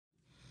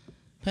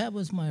Pat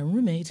was my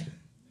roommate,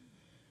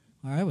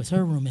 or I was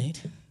her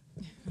roommate,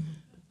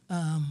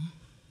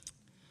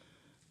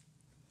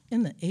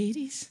 in the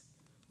 80s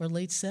or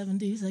late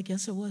 70s, I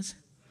guess it was.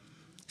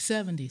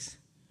 70s.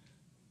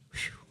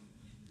 Whew.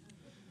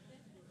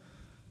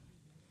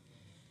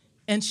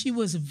 And she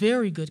was a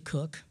very good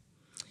cook.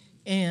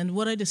 And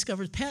what I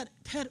discovered, Pat,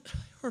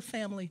 her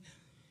family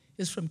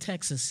is from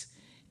Texas,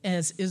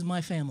 as is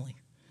my family.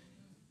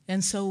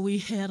 And so we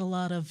had a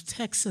lot of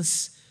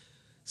Texas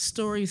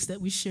stories that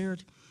we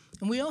shared.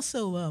 And we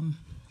also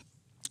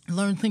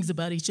learned things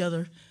about each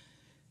other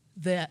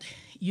that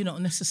you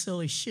don't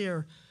necessarily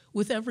share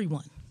with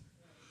everyone.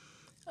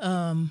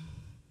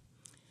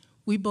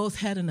 We both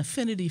had an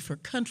affinity for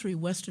country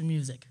western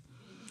music.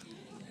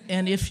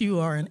 And if you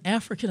are an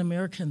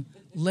African-American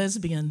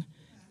lesbian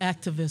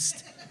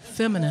activist,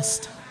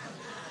 feminist,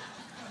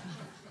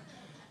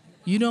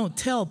 you don't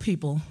tell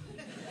people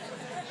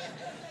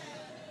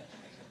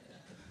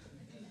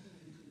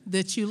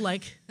that you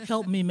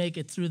help me make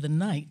it through the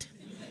night.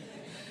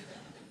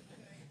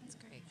 That's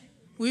great.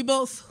 We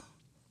both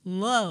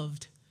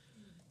loved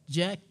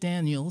Jack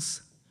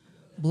Daniels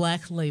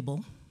Black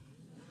Label,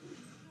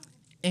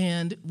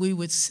 and we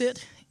would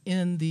sit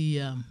in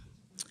the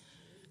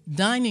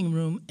dining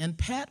room, and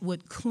Pat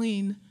would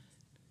clean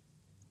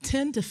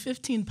 10 to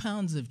 15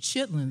 pounds of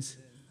chitlins,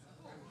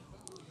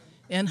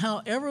 and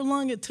however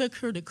long it took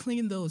her to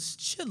clean those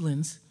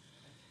chitlins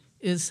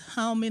is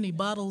how many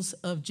bottles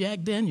of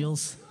Jack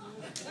Daniels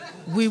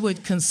we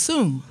would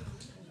consume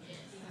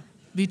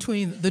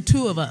between the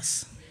two of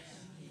us.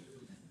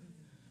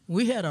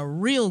 We had a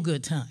real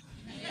good time.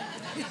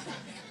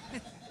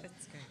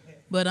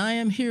 But I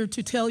am here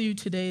to tell you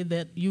today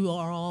that you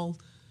are all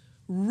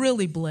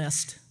really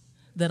blessed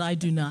that I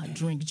do not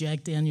drink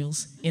Jack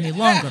Daniels any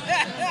longer.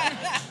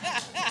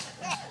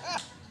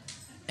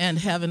 And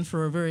haven't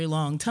for a very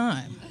long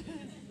time.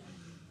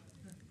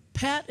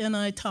 Pat and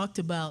I talked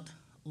about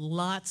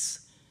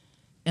lots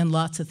and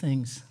lots of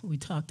things. We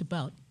talked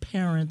about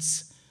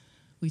parents.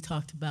 We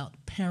talked about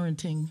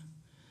parenting.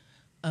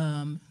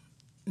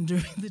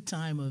 During the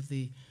time of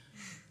the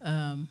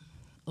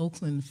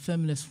Oakland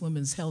Feminist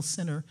Women's Health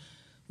Center,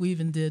 we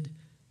even did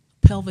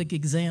pelvic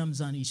exams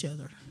on each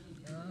other.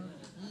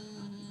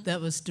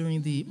 That was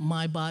during the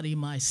My Body,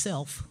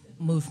 Myself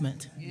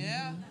movement.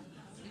 Yeah,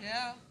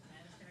 yeah.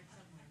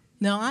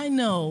 Now, I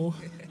know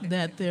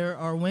that there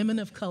are women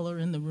of color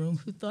in the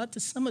room who thought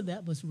that some of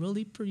that was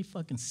really pretty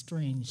fucking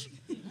strange.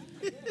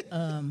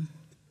 I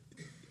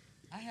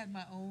had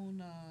my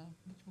own,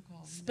 what you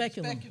call it?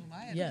 Speculum. I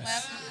had Yes.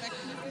 plastic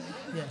speculum.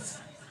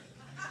 Yes.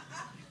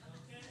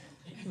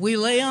 We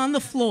lay on the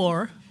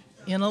floor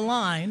in a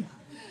line,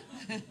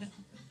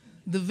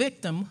 the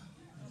victim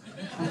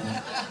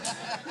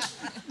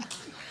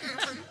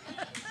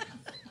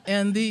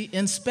and the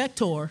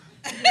inspector.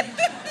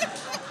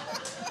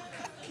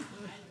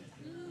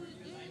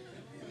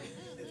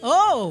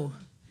 Oh,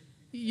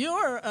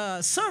 your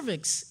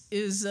cervix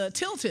is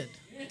tilted.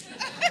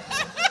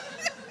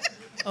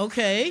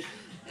 Okay.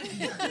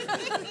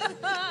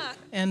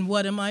 And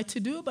what am I to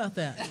do about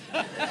that?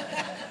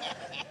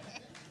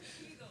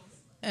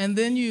 And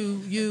then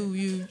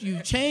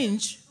you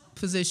change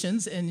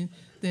positions, and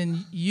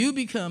then you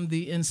become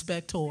the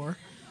inspector,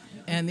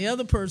 and the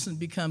other person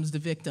becomes the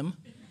victim,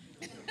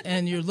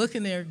 and you're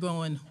looking there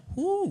going,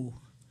 "Ooh,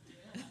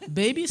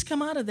 babies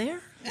come out of there?"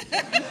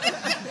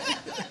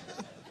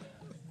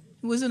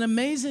 It was an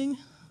amazing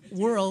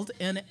world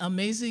and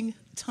amazing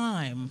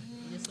time.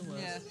 Yes, it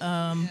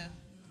was.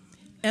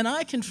 And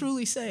I can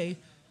truly say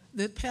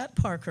that Pat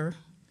Parker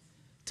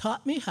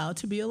taught me how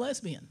to be a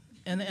lesbian.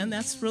 And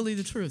that's really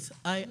the truth.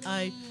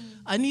 I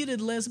needed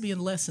lesbian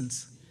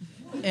lessons.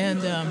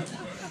 And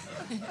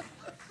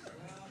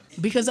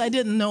because I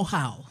didn't know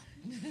how.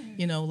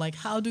 You know, like,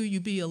 how do you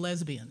be a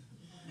lesbian?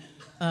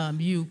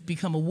 You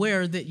become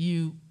aware that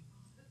you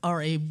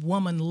are a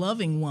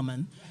woman-loving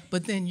woman,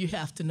 but then you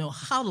have to know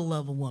how to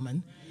love a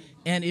woman.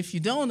 And if you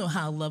don't know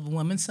how to love a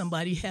woman,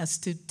 somebody has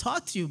to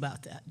talk to you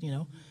about that, you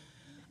know.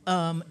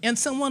 And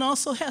someone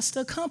also has to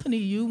accompany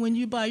you when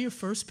you buy your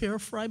first pair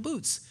of Frye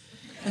boots.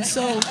 And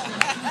so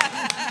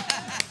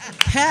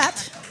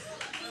Pat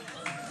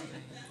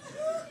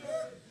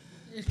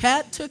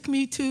took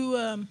me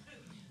to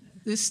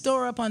this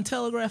store up on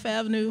Telegraph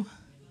Avenue,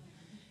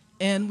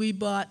 and we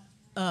bought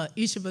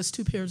each of us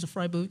 2 pairs of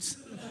Frye boots,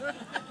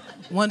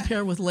 1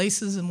 pair with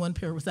laces and 1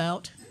 pair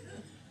without.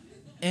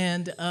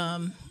 And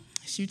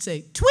she'd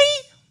say,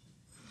 "Twee!"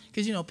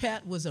 Because, you know,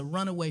 Pat was a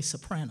runaway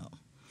soprano.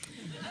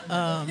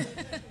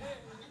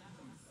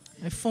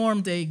 I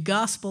formed a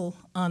gospel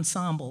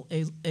ensemble,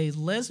 a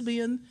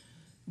lesbian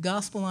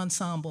gospel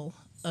ensemble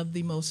of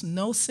the most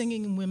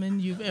no-singing women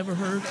you've ever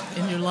heard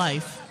in your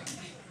life.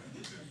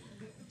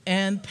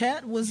 And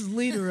Pat was the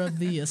leader of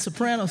the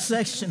soprano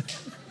section.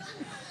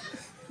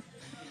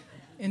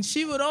 And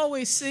she would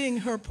always sing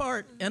her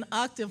part an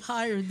octave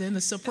higher than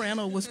the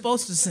soprano was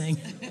supposed to sing.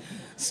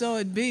 So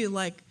it'd be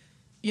like,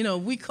 you know,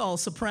 we call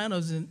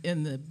sopranos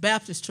in the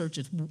Baptist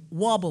churches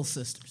wobble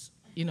sisters.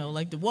 You know,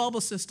 like the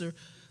wobble sister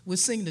would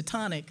sing the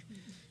tonic,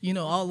 you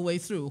know, all the way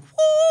through.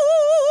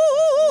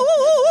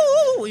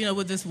 Woo, you know,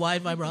 with this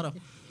wide vibrato.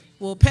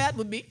 Well, Pat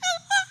would be,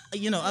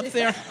 you know, up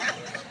there.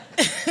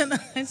 And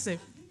I'd say,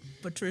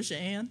 Patricia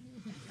Ann,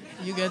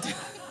 you got to.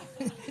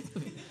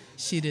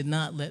 She did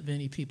not let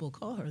many people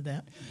call her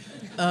that.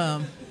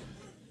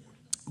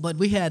 But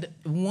we had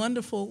a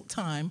wonderful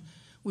time.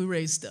 We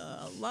raised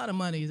a lot of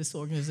money, this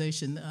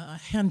organization,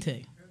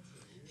 Gente.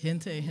 Yeah.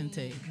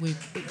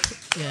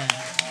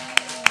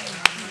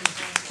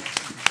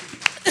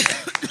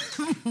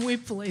 We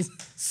played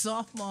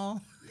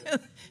softball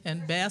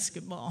and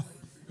basketball.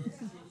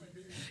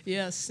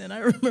 Yes, and I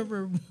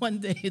remember one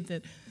day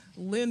that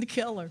Lynn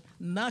Keller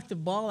knocked the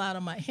ball out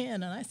of my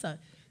hand, and I thought,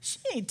 she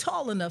ain't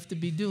tall enough to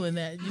be doing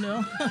that, you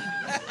know?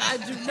 I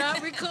do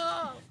not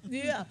recall.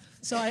 Yeah,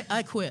 so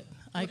I quit.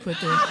 I quit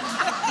there.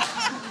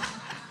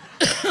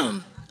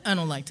 I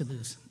don't like to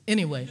lose.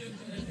 Anyway,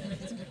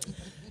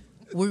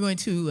 we're going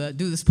to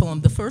do this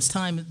poem. The first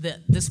time that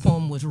this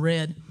poem was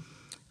read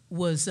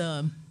was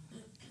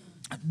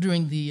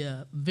during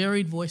the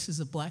Varied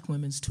Voices of Black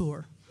Women's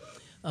tour,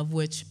 of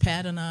which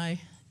Pat and I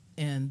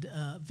and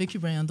Vicki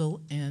Randall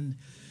and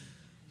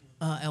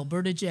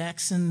Alberta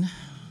Jackson,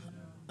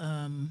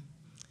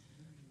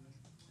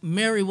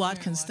 Mary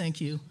Watkins,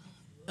 thank you,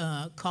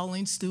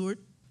 Colleen Stewart.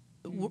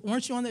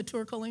 Weren't you on that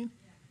tour, Colleen?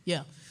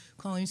 Yeah,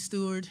 Colleen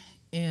Stewart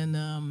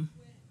and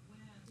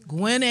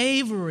Gwen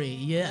Avery.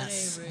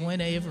 Yes,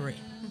 Gwen Avery.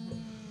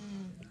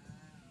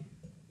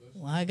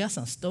 Well, I got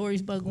some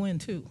stories about Gwen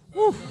too.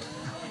 Woo.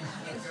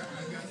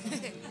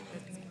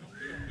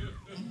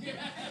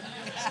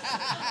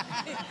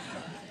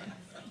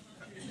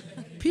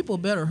 People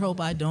better hope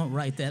I don't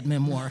write that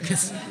memoir,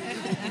 because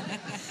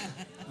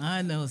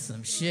I know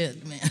some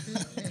shit, man.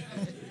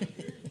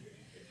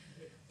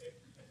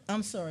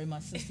 I'm sorry, my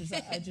sisters.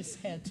 I just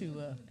had to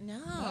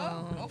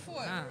Go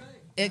for it.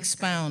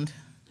 expound.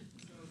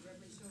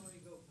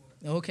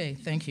 Okay,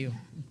 thank you.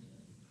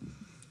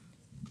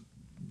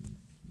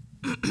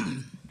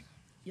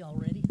 Y'all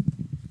ready?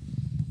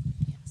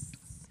 Yes.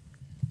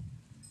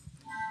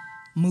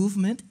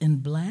 Movement in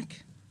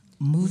black,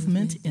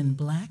 movement in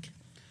black.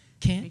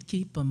 Can't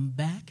keep 'em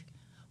back.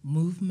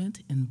 Movement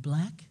in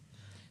black,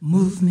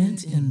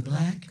 movement in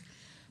black,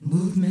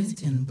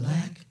 movement in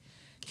black.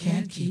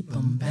 Can't keep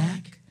 'em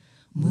back.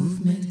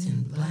 Movement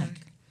in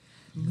black.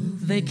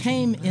 They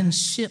came in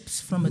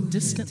ships from a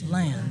distant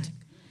land,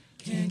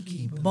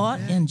 bought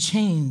in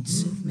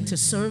chains to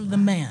serve the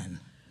man.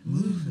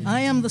 I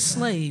am the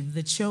slave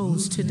that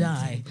chose to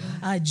die.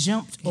 I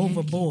jumped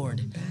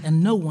overboard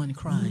and no one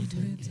cried.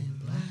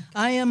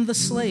 I am the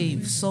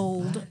slave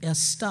sold as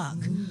stock,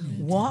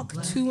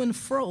 walk to and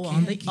fro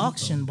on the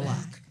auction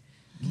block.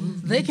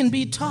 They can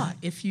be taught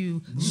if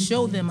you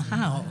show them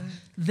how.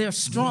 They're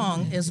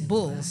strong as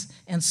bulls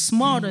and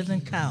smarter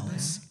than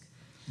cows.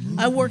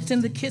 I worked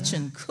in the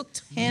kitchen,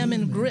 cooked ham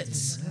and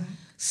grits,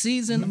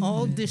 seasoned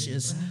all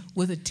dishes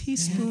with a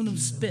teaspoon of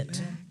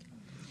spit.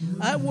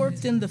 I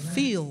worked in the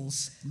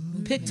fields,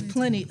 picked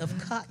plenty of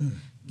cotton,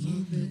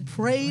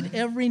 prayed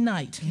every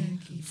night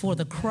for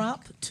the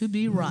crop to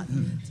be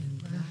rotten.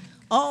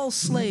 All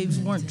slaves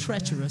weren't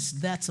treacherous,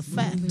 that's a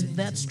fact,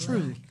 that's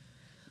true.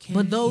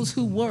 But those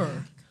who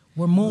were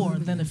more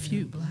than a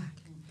few.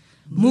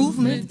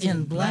 Movement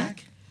in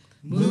black,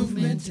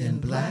 movement in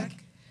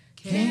black,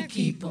 can't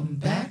keep 'em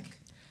back.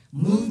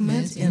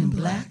 Movement in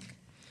black.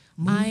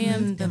 I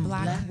am the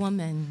black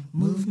woman,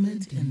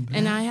 Movement in black.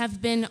 and I have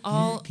been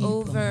all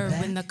over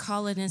when the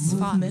colonists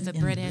fought the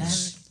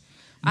British.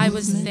 I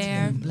was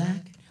there.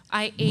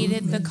 I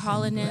aided the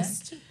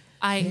colonists.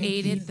 I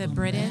aided the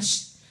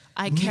British.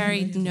 I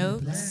carried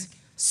notes,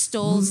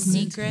 stole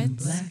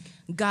secrets,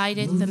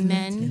 guided the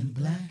men,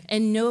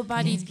 and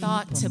nobody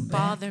thought to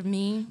bother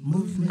me.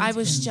 I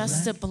was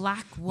just a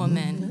black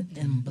woman.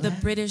 The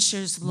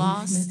Britishers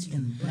lost,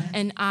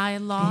 and I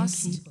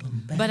lost,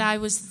 but I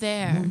was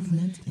there,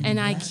 and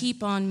I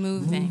keep on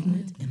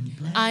moving.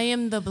 I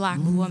am the black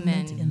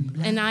woman,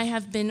 and I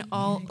have been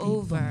all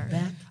over.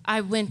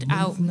 I went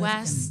out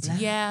west,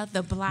 yeah,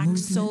 the black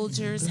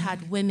soldiers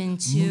had women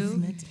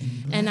too,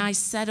 and I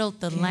settled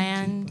the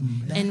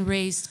land and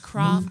raised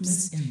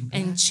crops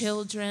and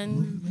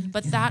children,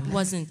 but that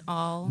wasn't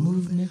all.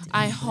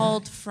 I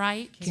hauled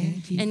freight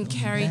and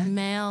carried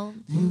mail,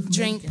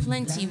 drank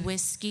plenty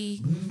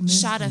whiskey,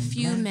 shot a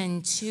few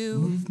men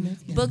too.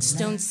 Books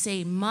don't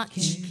say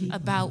much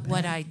about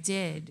what I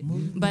did,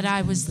 but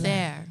I was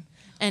there,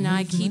 and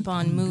I keep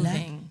on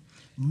moving.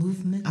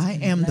 I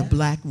am the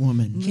black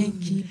woman,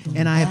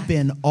 and I have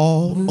been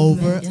all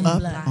over,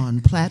 up on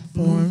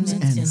platforms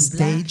and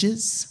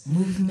stages,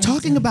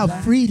 talking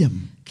about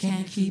freedom.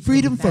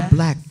 Freedom for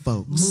black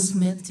folks,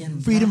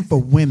 freedom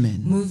for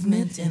women,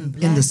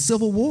 in the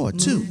Civil War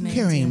too,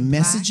 carrying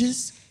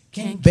messages,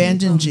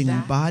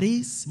 bandaging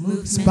bodies,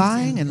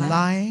 spying and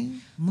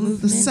lying.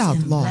 The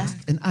South lost,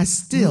 and I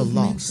still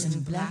lost,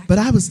 but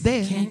I was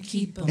there,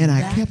 and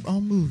I kept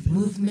on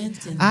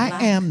moving.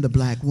 I am the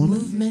black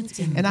woman,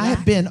 and I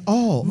have been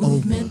all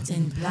over.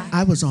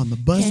 I was on the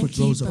bus with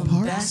Rosa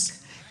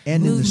Parks,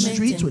 and in the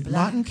streets with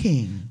Martin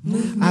King.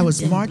 I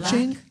was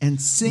marching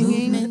and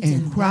singing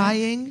and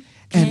crying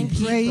and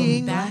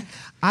praying.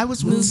 I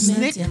was with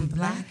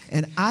SNCC,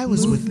 and I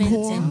was with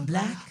CORE.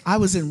 I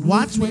was in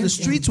Watts when the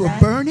streets were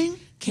burning.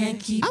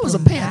 I was a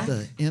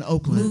Panther in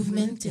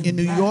Oakland, in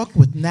New York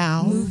with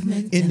NOW,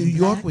 in New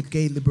York with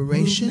Gay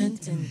Liberation,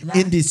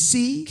 in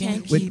D.C.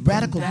 with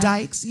Radical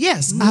Dykes.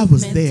 Yes, I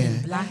was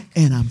there,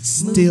 and I'm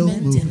still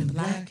moving.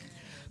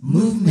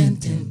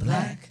 Movement in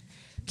black,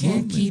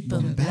 can't keep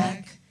them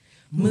back.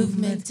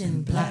 Movement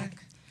in black,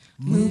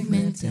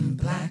 movement in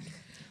black.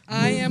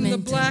 I am the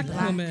black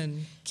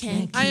woman.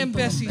 I am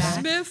Bessie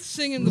Smith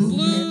singing the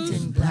blues.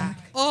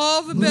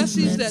 All the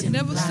Bessies that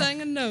never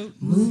sang a note.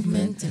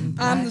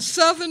 I'm the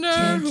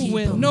Southerner who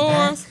went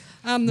north.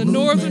 I'm the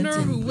Northerner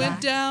who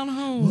went down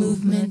home.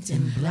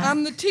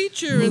 I'm the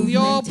teacher in the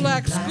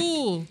all-black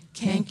school.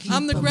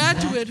 I'm the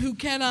graduate who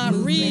cannot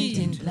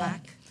read.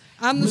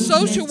 I'm the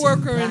social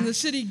worker in the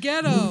city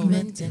ghetto.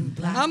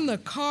 I'm the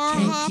car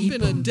hop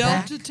in a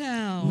Delta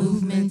town.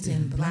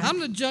 I'm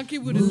the junkie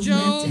with a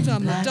Jones.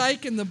 I'm the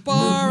dyke in the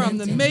bar. I'm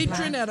the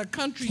matron at a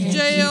country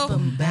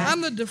jail. I'm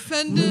the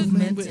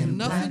defendant with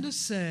nothing to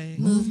say.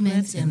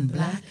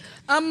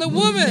 I'm the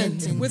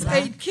woman with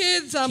 8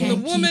 kids. I'm the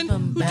woman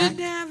who didn't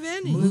have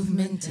any.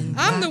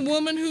 I'm the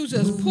woman who's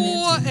as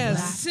poor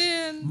as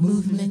sin.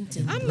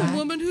 I'm the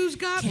woman who's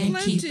got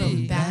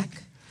plenty.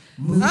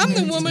 I'm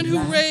the woman who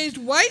raised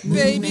white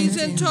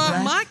babies and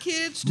taught my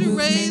kids to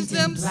raise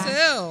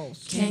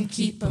themselves. Can't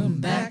keep them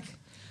back.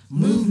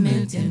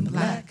 Movement in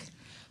black.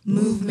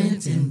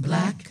 Movement in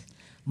black.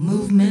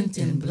 Movement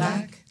in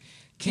black.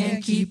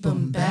 Can't keep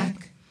them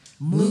back.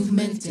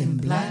 Movement in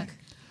black.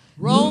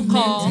 Roll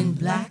call. Movement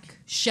in black.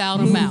 Shout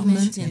them out.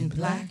 Movement in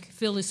black.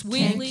 Phyllis Can't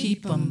Wheatley,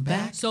 keep them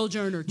back.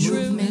 Sojourner Truth,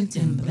 Movement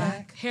in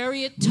black.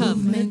 Harriet Tubman,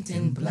 Movement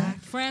in black.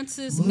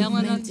 Frances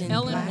Movement in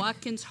Ellen black.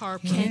 Watkins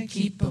Harper, Can't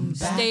keep them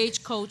back.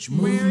 Stagecoach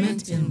Mary,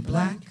 Movement in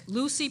black.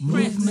 Lucy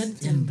Prince,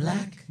 Movement in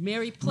black.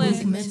 Mary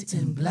Pleasant, Movement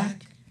in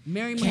black.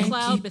 Mary Can't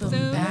McLeod keep 'em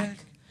Bethune,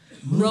 back.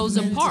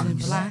 Rosa Movement in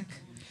Parks, black.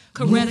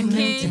 Coretta Movement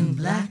in King,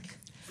 black.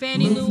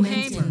 Fannie Lou Movement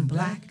in Hamer,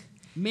 black.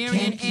 Marian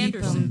Can't keep 'em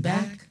Anderson,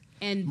 back.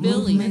 and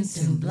Billy, Movement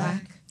in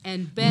black.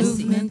 and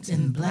Bessie, Movement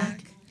in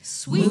black.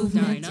 Sweet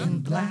Movement in Dinah,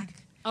 black.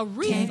 Can't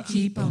Aretha,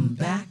 keep 'em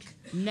back.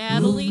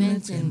 Natalie,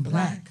 Movement in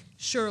black.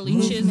 Shirley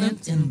Chisholm,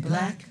 Movement in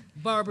black.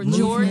 Barbara Movement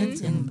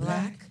Jordan, in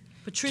black.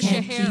 Patricia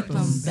Can't keep 'em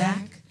Harris,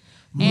 back.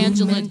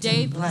 Angela Movement in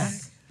Davis, black.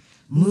 Flo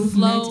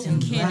Movement in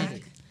Kennedy,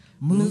 black.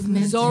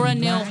 Movement Zora in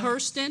Neale black.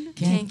 Hurston,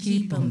 Can't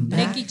keep 'em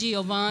back. Nikki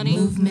Giovanni,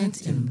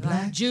 Movement in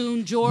black.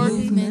 June Jordan,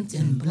 Movement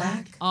in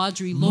black.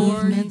 Audrey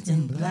Lorde, Movement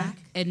in black.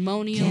 and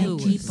Monia Can't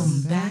keep Lewis.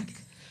 'em back.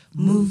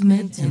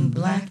 Movement in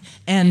black.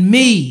 And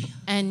me,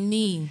 And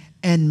me.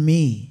 And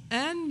me.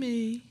 And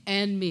me.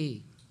 And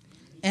me.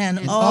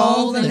 and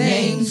All the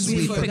names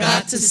we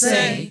forgot to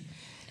say,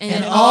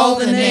 and all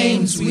the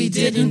names we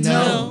didn't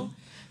know,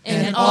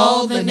 and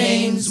all the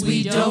names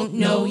we don't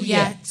know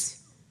yet.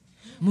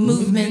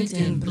 Movement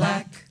in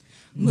black.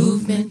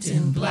 Movement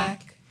in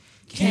black.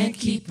 Can't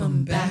keep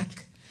 'em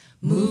back.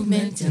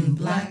 Movement in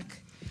black.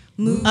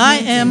 Movement I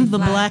am in the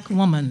black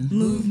woman.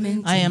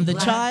 Movement I am in the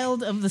black.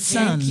 child of the Can't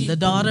sun, keep the 'em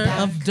daughter back.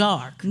 of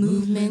dark.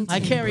 Movement I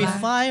in carry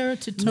black. fire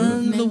to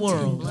turn the Movement in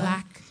world.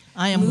 black.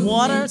 I am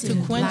water Movement to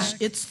in quench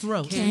black. its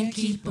throat. Can't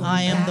keep 'em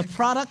I am the back.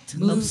 product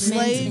Movement of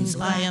slaves. in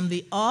black. I am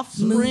the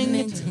offspring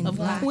Movement in of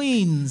black.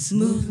 queens.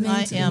 Movement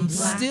I in am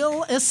black.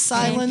 still as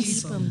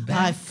silence. keep 'em back.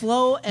 I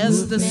flow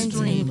as the Movement in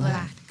stream.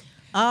 black.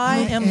 I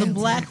am the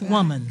black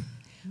woman.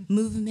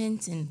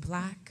 Movement in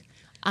black.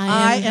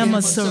 I am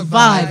a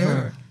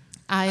survivor.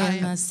 I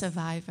am a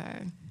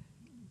survivor.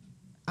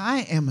 I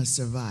am a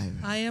survivor.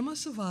 I am a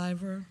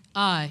survivor.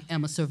 I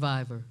am a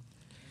survivor.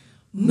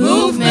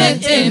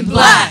 Movement in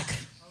black.